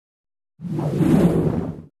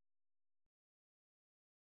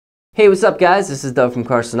Hey, what's up guys? This is Doug from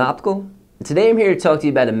Carson Optical. And today I'm here to talk to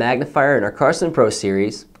you about a magnifier in our Carson Pro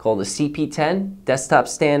series called the CP-10 Desktop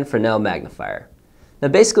Stand Fresnel Magnifier. Now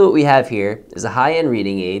basically what we have here is a high-end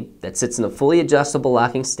reading aid that sits in a fully adjustable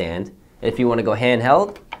locking stand, and if you want to go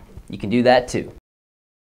handheld, you can do that too.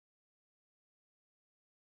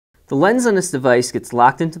 The lens on this device gets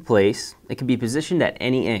locked into place and can be positioned at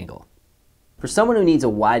any angle. For someone who needs a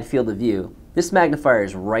wide field of view, this magnifier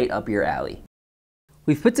is right up your alley.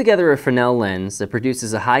 We've put together a Fresnel lens that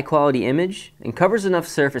produces a high quality image and covers enough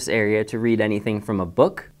surface area to read anything from a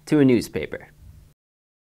book to a newspaper.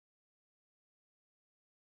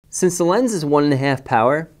 Since the lens is 1.5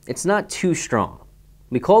 power, it's not too strong.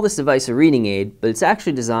 We call this device a reading aid, but it's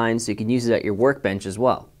actually designed so you can use it at your workbench as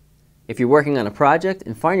well. If you're working on a project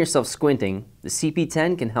and find yourself squinting, the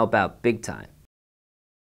CP-10 can help out big time.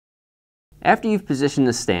 After you've positioned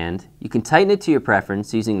the stand, you can tighten it to your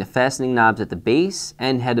preference using the fastening knobs at the base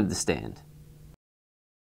and head of the stand.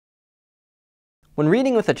 When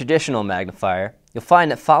reading with a traditional magnifier, you'll find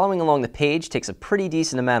that following along the page takes a pretty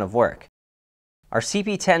decent amount of work. Our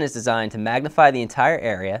CP-10 is designed to magnify the entire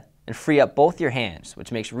area and free up both your hands,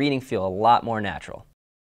 which makes reading feel a lot more natural.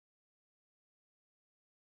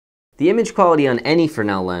 The image quality on any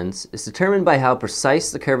Fresnel lens is determined by how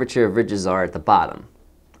precise the curvature of ridges are at the bottom.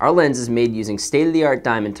 Our lens is made using state-of-the-art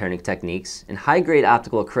diamond turning techniques and high-grade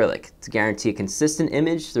optical acrylic to guarantee a consistent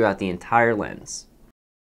image throughout the entire lens.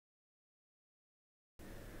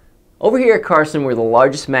 Over here at Carson, we're the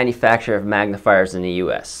largest manufacturer of magnifiers in the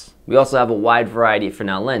US. We also have a wide variety of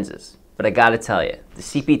Fresnel lenses, but I gotta tell you, the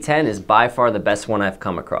CP-10 is by far the best one I've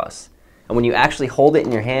come across. And when you actually hold it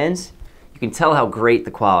in your hands, you can tell how great the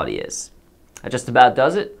quality is. That just about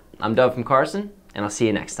does it. I'm Doug from Carson, and I'll see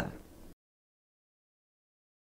you next time.